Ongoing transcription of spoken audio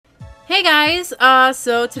Hey guys,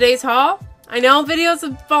 so today's haul. I know videos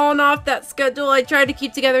have fallen off that schedule I tried to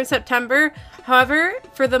keep together in September. However,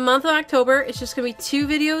 for the month of October, it's just going to be 2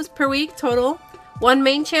 videos per week total. One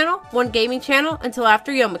main channel, one gaming channel until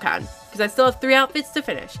after Youmacon, because I still have 3 outfits to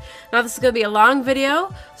finish. Now this is going to be a long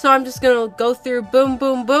video, so I'm just going to go through boom,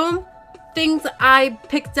 boom, boom. Things I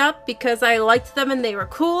picked up because I liked them and they were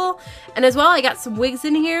cool. And as well, I got some wigs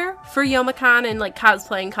in here for Youmacon and like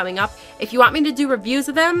cosplaying coming up. If you want me to do reviews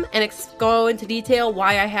of them and go into detail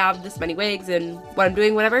why I have this many wigs and what I'm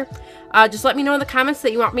doing, whatever, just let me know in the comments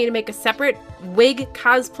that you want me to make a separate wig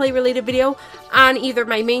cosplay related video on either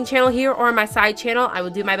my main channel here or my side channel. I will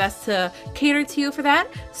do my best to cater to you for that.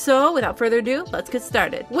 So without further ado, let's get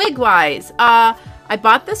started. Wig wise, I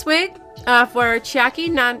bought this wig for Chiaki,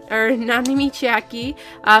 Nanami Chiaki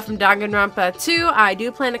from Danganronpa 2. I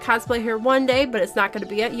do plan to cosplay her one day, but it's not going to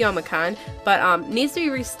be at Youmacon. But needs to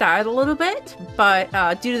be restyled a little bit, but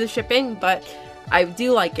due to the shipping. But I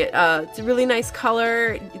do like it. It's a really nice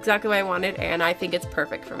color, exactly what I wanted, and I think it's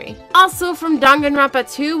perfect for me. Also from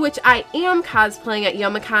Danganronpa 2, which I am cosplaying at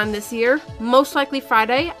Youmacon this year, most likely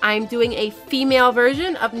Friday, I'm doing a female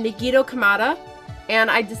version of Nagito Kamada. And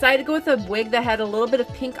I decided to go with a wig that had a little bit of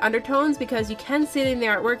pink undertones because you can see it in the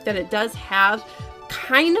artwork that it does have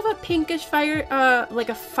kind of a pinkish fire, like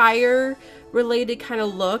a fire related kind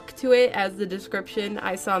of look to it, as the description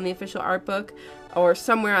I saw in the official art book or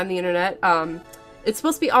somewhere on the internet. It's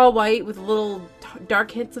supposed to be all white with little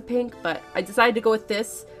dark hints of pink, but I decided to go with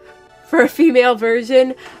this for a female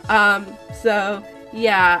version. So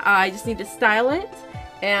yeah, I just need to style it.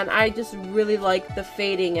 And I just really like the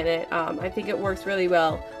fading in it. I think it works really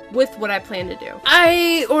well with what I plan to do.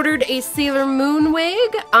 I ordered a Sailor Moon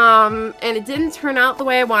wig, and it didn't turn out the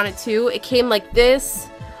way I wanted to. It came like this.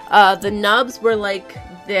 The nubs were like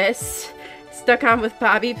this, stuck on with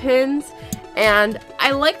bobby pins. And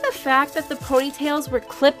I like the fact that the ponytails were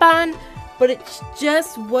clip-on, but it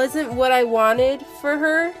just wasn't what I wanted for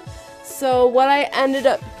her. So what I ended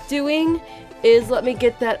up doing is, let me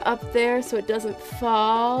get that up there so it doesn't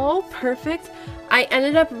fall. Perfect. I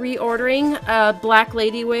ended up reordering a Black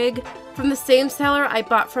Lady wig from the same seller I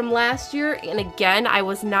bought from last year, and again, I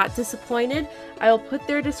was not disappointed. I will put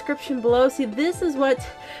their description below. See, this is what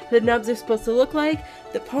the nubs are supposed to look like.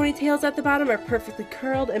 The ponytails at the bottom are perfectly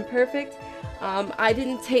curled and perfect. I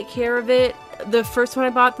didn't take care of it, the first one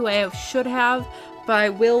I bought, the way I should have, but I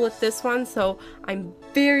will with this one, so I'm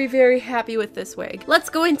very, very happy with this wig. Let's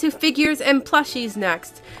go into figures and plushies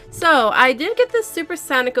next. So I did get this Super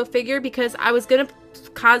Sonico figure because I was gonna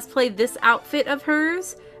cosplay this outfit of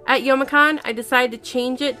hers at Youmacon. I decided to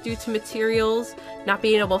change it due to materials not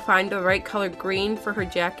being able to find the right color green for her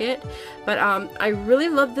jacket. But I really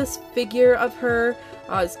love this figure of her.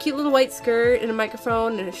 This cute little white skirt and a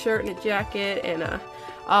microphone and a shirt and a jacket and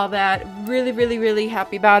all that. Really, really, really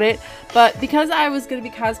happy about it. But because I was going to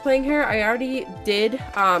be cosplaying her, I already did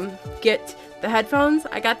get the headphones.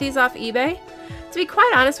 I got these off eBay. To be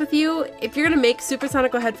quite honest with you, if you're going to make Super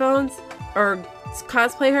Sonico headphones or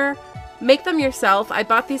cosplay her, make them yourself. I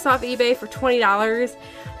bought these off eBay for $20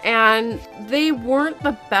 and they weren't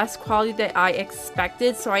the best quality that I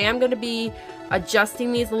expected, so I am going to be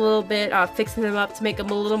adjusting these a little bit, fixing them up to make them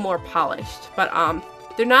a little more polished. But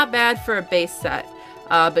they're not bad for a base set.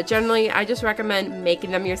 But generally, I just recommend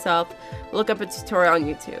making them yourself. Look up a tutorial on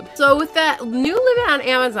YouTube. So with that new limit on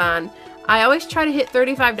Amazon, I always try to hit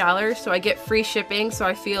 $35 so I get free shipping, so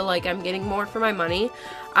I feel like I'm getting more for my money.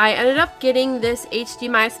 I ended up getting this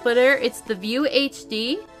HDMI splitter. It's the View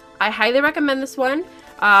HD. I highly recommend this one.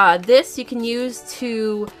 This you can use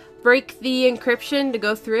to break the encryption to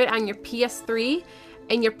go through it on your PS3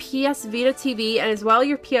 and your PS Vita TV, and as well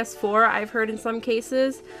your PS4, I've heard in some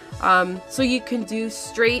cases. So you can do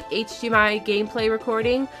straight HDMI gameplay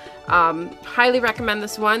recording. Highly recommend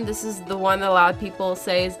this one. This is the one that a lot of people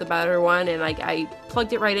say is the better one, and like I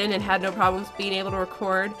plugged it right in and had no problems being able to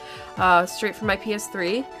record straight from my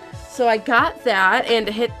PS3. So I got that, and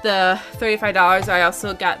to hit the $35, I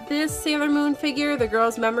also got this Sailor Moon figure, the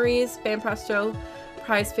Girls' Memories Band Presto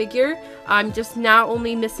prize figure. I'm just now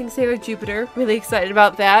only missing Sailor Jupiter. Really excited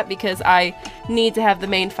about that because I need to have the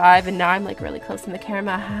main 5, and now I'm like really close in the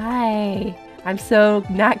camera. Hi. I'm so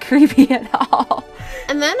not creepy at all.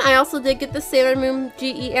 And then I also did get the Sailor Moon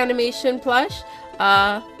GE animation plush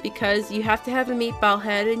because you have to have a meatball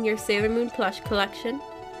head in your Sailor Moon plush collection.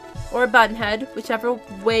 Or a button head, whichever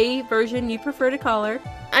way version you prefer to call her.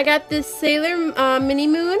 I got this Sailor Mini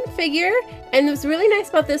Moon figure, and what's really nice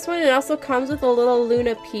about this one, it also comes with a little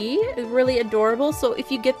Luna P. It's really adorable, so if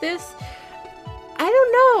you get this, I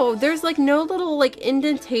don't know, there's like no little like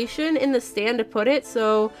indentation in the stand to put it,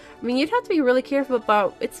 so I mean you'd have to be really careful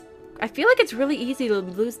about it's I feel like it's really easy to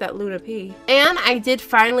lose that Luna P. And I did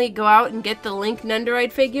finally go out and get the Link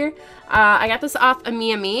Nendoroid figure. I got this off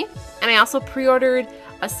Amiibo, and I also pre-ordered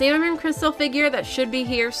a Sailor Crystal figure that should be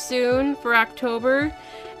here soon for October.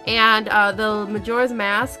 And the Majora's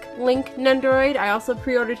Mask Link Nendoroid, I also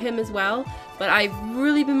pre-ordered him as well. But I've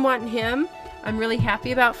really been wanting him. I'm really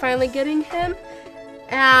happy about finally getting him.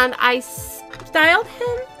 And I styled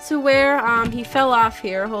him to where he fell off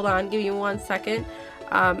here. Hold on, give me 1 second.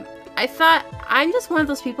 I thought, I'm just one of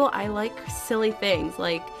those people, I like silly things,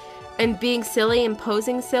 like, and being silly and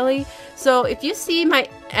posing silly. So if you see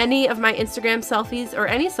any of my Instagram selfies or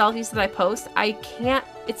any selfies that I post,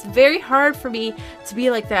 it's very hard for me to be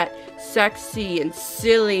like that sexy and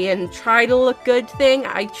silly and try to look good thing.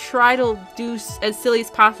 I try to do as silly as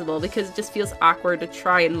possible because it just feels awkward to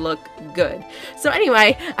try and look good. So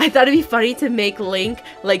anyway, I thought it'd be funny to make Link,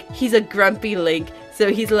 like, he's a grumpy Link.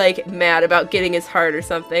 So he's like mad about getting his heart or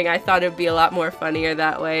something. I thought it'd be a lot more funnier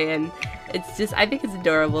that way, and it's just, I think it's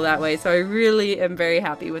adorable that way. So I really am very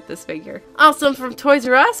happy with this figure. Also from Toys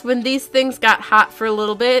R Us, when these things got hot for a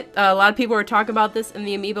little bit, a lot of people were talking about this in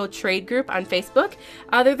the Amiibo trade group on Facebook.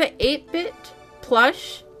 They're the 8-bit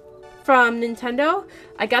plush from Nintendo.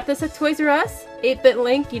 I got this at Toys R Us. 8-bit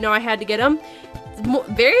Link, you know I had to get them. It's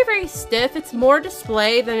very, very stiff. It's more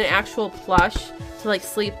display than an actual plush to like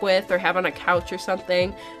sleep with or have on a couch or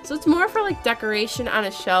something. So it's more for like decoration on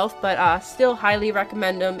a shelf, but still highly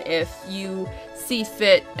recommend them if you see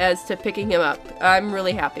fit as to picking him up. I'm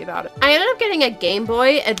really happy about it. I ended up getting a Game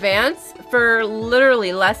Boy Advance for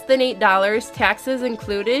literally less than $8, taxes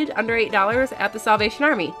included, under $8 at the Salvation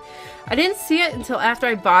Army. I didn't see it until after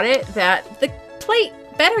I bought it that the plate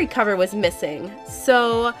battery cover was missing.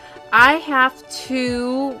 So I have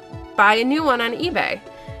to buy a new one on eBay.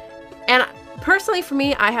 And personally for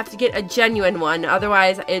me, I have to get a genuine one.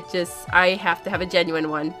 Otherwise, I have to have a genuine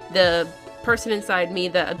one. The person inside me,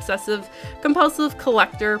 the obsessive compulsive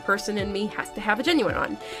collector person in me, has to have a genuine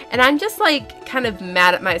one. And I'm just like kind of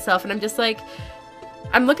mad at myself, and I'm just like,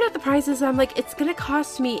 I'm looking at the prices and I'm like, it's gonna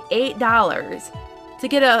cost me $8 to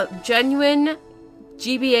get a genuine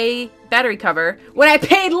GBA battery cover when I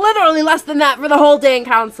paid literally less than that for the whole dang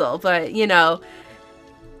console. But you know,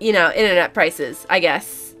 internet prices, I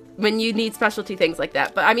guess, when you need specialty things like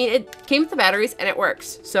that. But I mean, it came with the batteries and it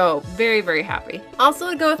works, so very, very happy. Also,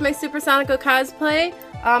 to go with my Supersonico cosplay,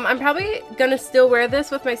 I'm probably gonna still wear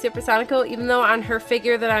this with my Supersonico, even though on her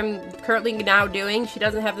figure that I'm currently now doing, she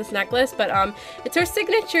doesn't have this necklace, but it's her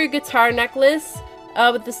signature guitar necklace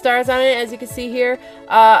with the stars on it, as you can see here.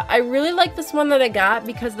 I really like this one that I got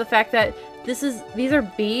because of the fact that these are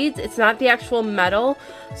beads, it's not the actual metal.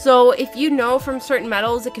 So if you know from certain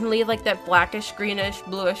metals, it can leave like that blackish, greenish,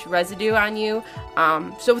 bluish residue on you.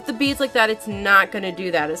 So with the beads like that, it's not going to do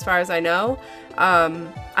that as far as I know.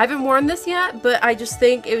 I haven't worn this yet, but I just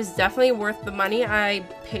think it was definitely worth the money I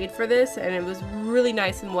paid for this, and it was really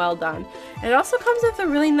nice and well done. And it also comes with a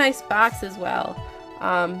really nice box as well.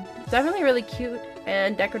 Definitely really cute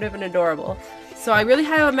and decorative and adorable. So I really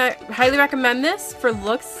highly recommend this for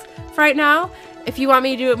looks for right now. If you want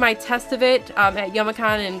me to do my test of it at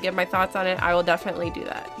Youmacon and give my thoughts on it, I will definitely do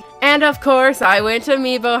that. And of course, I went to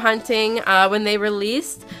Amiibo hunting when they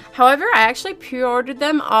released. However, I actually pre-ordered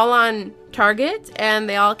them all on Target, and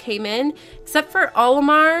they all came in, except for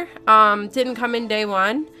Olimar. Didn't come in day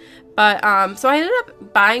one. But so I ended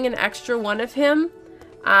up buying an extra one of him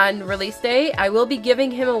on release day. I will be giving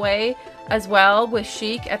him away as well with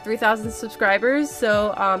Chic at 3,000 subscribers.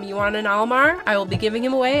 So you want an Olimar, I will be giving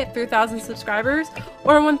him away at 3,000 subscribers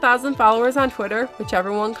or 1,000 followers on Twitter,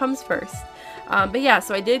 whichever one comes first. But yeah,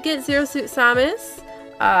 so I did get Zero Suit Samus,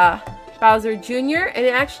 Bowser Jr., and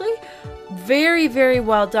it actually very, very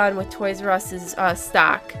well done with Toys R Us's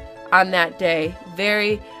stock on that day.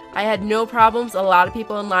 I had no problems. A lot of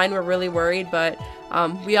people in line were really worried, but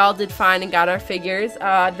we all did fine and got our figures.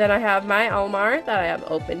 Then I have my Olimar that I have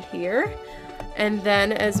opened here. And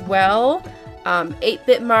then as well,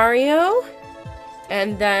 8-bit Mario.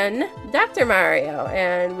 And then Dr. Mario.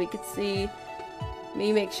 And we could see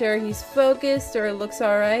me make sure he's focused or looks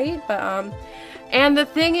alright. But and the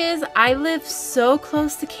thing is, I live so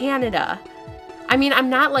close to Canada. I mean, I'm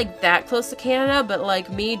not like that close to Canada, but like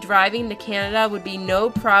me driving to Canada would be no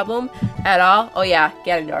problem at all. Oh yeah,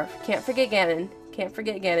 Ganondorf. Can't forget Ganon. Can't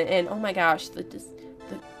forget Ganon. And oh my gosh,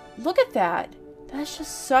 look at that. That's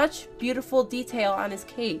just such beautiful detail on his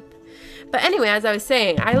cape. But anyway, as I was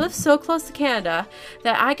saying, I live so close to Canada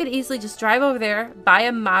that I could easily just drive over there, buy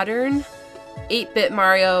a modern 8-bit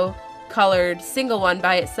Mario colored single one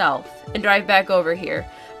by itself, and drive back over here.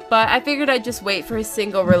 But I figured I'd just wait for his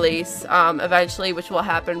single release eventually, which will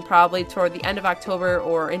happen probably toward the end of October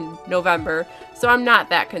or in November. So I'm not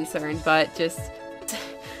that concerned, but just...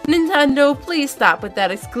 Nintendo, please stop with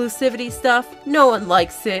that exclusivity stuff. No one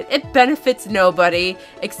likes it. It benefits nobody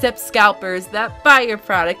except scalpers that buy your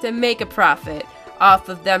product and make a profit off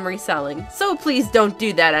of them reselling. So please don't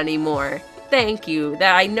do that anymore. Thank you.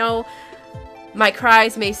 That I know my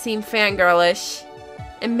cries may seem fangirlish,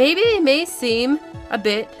 and maybe they may seem a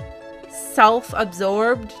bit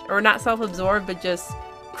self-absorbed, or not self-absorbed, but just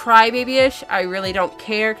crybaby-ish. I really don't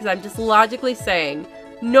care, because I'm just logically saying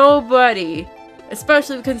nobody,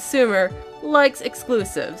 especially the consumer, likes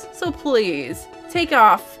exclusives. So please, take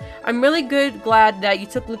off. I'm really glad that you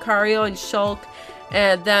took Lucario and Shulk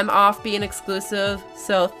and them off being exclusive.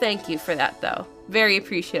 So thank you for that, though. Very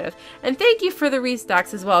appreciative. And thank you for the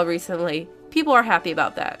restocks as well recently. People are happy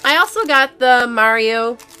about that. I also got the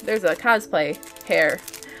Mario... There's a cosplay hair.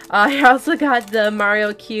 I also got the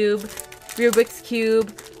Mario Cube, Rubik's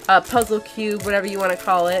Cube, Puzzle Cube, whatever you want to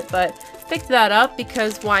call it. But picked that up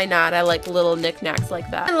because why not? I like little knickknacks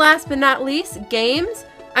like that. And last but not least, games.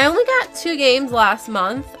 I only got 2 games last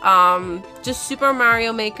month. Just Super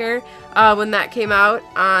Mario Maker when that came out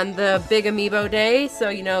on the big Amiibo day. So,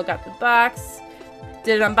 you know, got the box.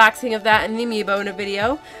 Did an unboxing of that and the Amiibo in a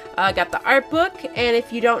video. Got the art book, and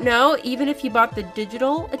if you don't know, even if you bought the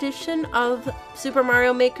digital edition of Super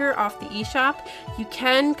Mario Maker off the eShop, you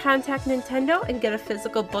can contact Nintendo and get a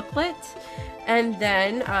physical booklet. And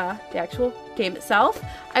then the actual game itself.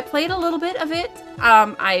 I played a little bit of it.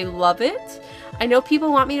 I love it. I know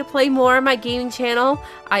people want me to play more on my gaming channel.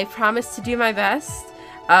 I promise to do my best.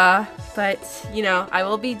 But, you know, I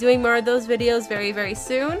will be doing more of those videos very, very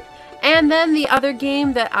soon. And then the other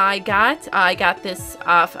game that I got this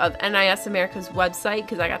off of NIS America's website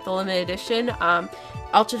because I got the limited edition.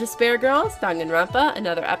 Ultra Despair Girls, Danganronpa,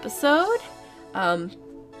 another episode.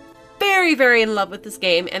 Very, very in love with this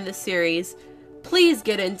game and this series. Please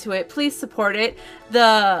get into it. Please support it.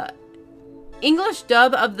 The English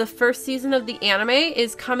dub of the first season of the anime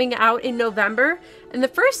is coming out in November. And the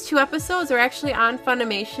first 2 episodes are actually on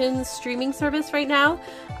Funimation's streaming service right now.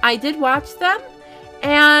 I did watch them.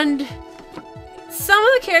 And some of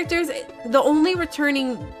the characters, the only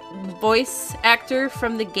returning voice actor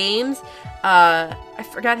from the games, I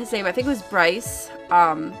forgot his name, I think it was Bryce,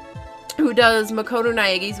 who does Makoto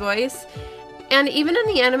Naegi's voice. And even in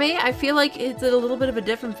the anime, I feel like it's a little bit of a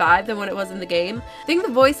different vibe than what it was in the game. I think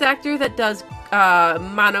the voice actor that does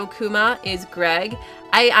Monokuma is Greg.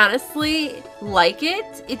 I honestly like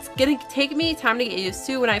it. It's gonna take me time to get used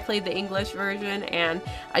to when I played the English version and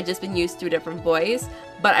I just been used to a different voice.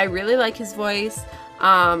 But I really like his voice.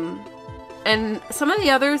 And some of the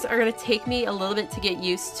others are gonna take me a little bit to get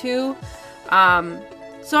used to.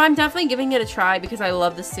 So I'm definitely giving it a try because I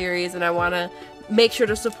love the series and I want to make sure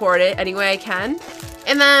to support it any way I can.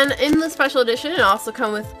 And then in the special edition, it also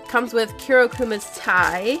comes with Kirokuma's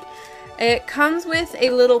tie. It comes with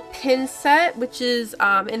a little pin set, which is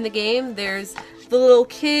in the game. There's the little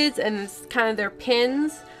kids and it's kind of their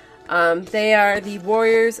pins. They are the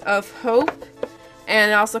Warriors of Hope.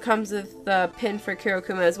 And it also comes with the pin for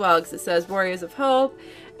Kirokuma as well, because it says Warriors of Hope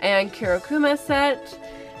and Kirokuma set.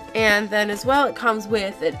 And then as well, it comes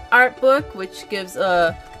with an art book, which gives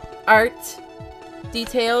art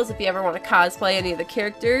details if you ever want to cosplay any of the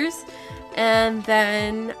characters. And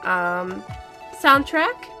then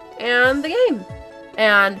soundtrack and the game.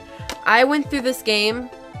 And I went through this game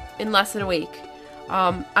in less than a week.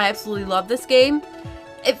 I absolutely love this game.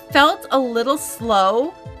 It felt a little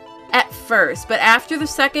slow at first, but after the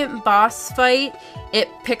second boss fight, it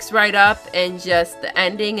picks right up, and just the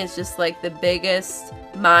ending is just like the biggest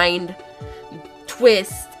mind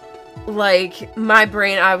twist. Like, my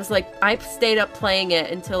brain, I was like, I stayed up playing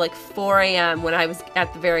it until like 4 a.m. when I was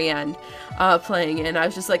at the very end playing it, and I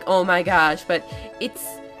was just like, oh my gosh. But it's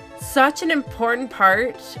such an important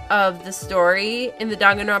part of the story in the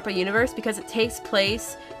Danganronpa universe because it takes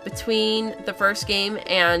place between the first game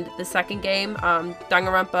and the second game,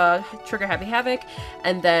 Danganronpa Trigger Happy Havoc,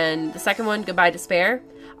 and then the second one, Goodbye Despair.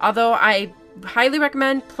 Although I highly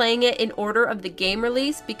recommend playing it in order of the game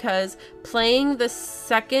release, because playing the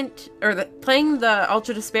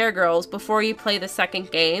Ultra Despair Girls before you play the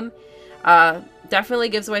second game definitely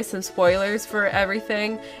gives away some spoilers for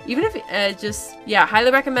everything. Even if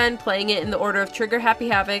highly recommend playing it in the order of Trigger Happy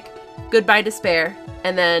Havoc, Goodbye Despair,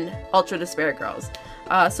 and then Ultra Despair Girls.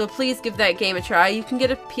 So please give that game a try. You can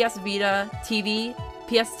get a PS Vita TV,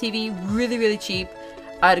 PS TV really, really cheap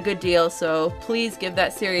at a good deal, so please give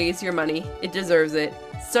that series your money. It deserves it.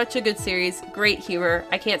 Such a good series, great humor.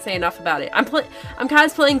 I can't say enough about it. I'm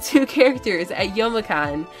cosplaying 2 characters at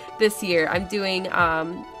Youmacon this year. I'm doing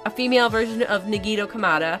a female version of Nagito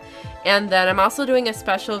Kamada, and then I'm also doing a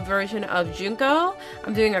special version of Junko.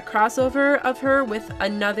 I'm doing a crossover of her with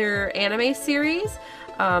another anime series.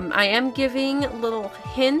 I am giving little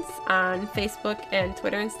hints on Facebook and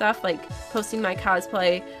Twitter and stuff, like posting my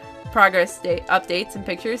cosplay progress updates and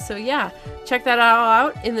pictures. So yeah, check that all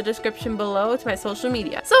out in the description below to my social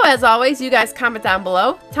media. So as always, you guys comment down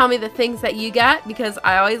below. Tell me the things that you got, because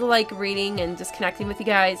I always like reading and just connecting with you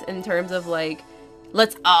guys in terms of like,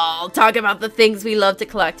 let's all talk about the things we love to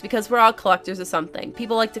collect, because we're all collectors of something.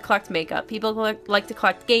 People like to collect makeup. People like to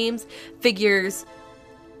collect games, figures,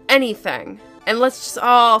 anything. And let's just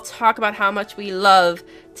all talk about how much we love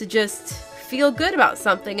to just feel good about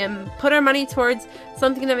something and put our money towards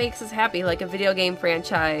something that makes us happy, like a video game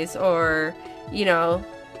franchise, or you know,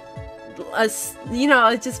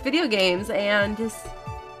 just video games and just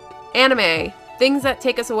anime. Things that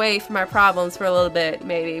take us away from our problems for a little bit,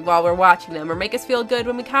 maybe while we're watching them, or make us feel good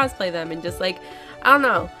when we cosplay them, and just like, I don't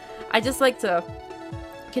know. I just like to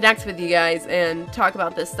connect with you guys and talk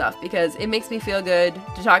about this stuff, because it makes me feel good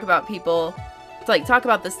to talk about people, to like talk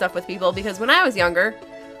about this stuff with people, because when I was younger,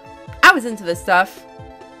 I was into this stuff.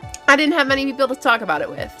 I didn't have many people to talk about it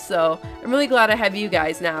with, so I'm really glad I have you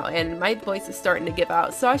guys now, and my voice is starting to give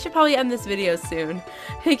out, so I should probably end this video soon.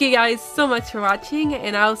 Thank you guys so much for watching,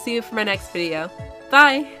 and I'll see you for my next video.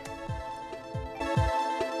 Bye!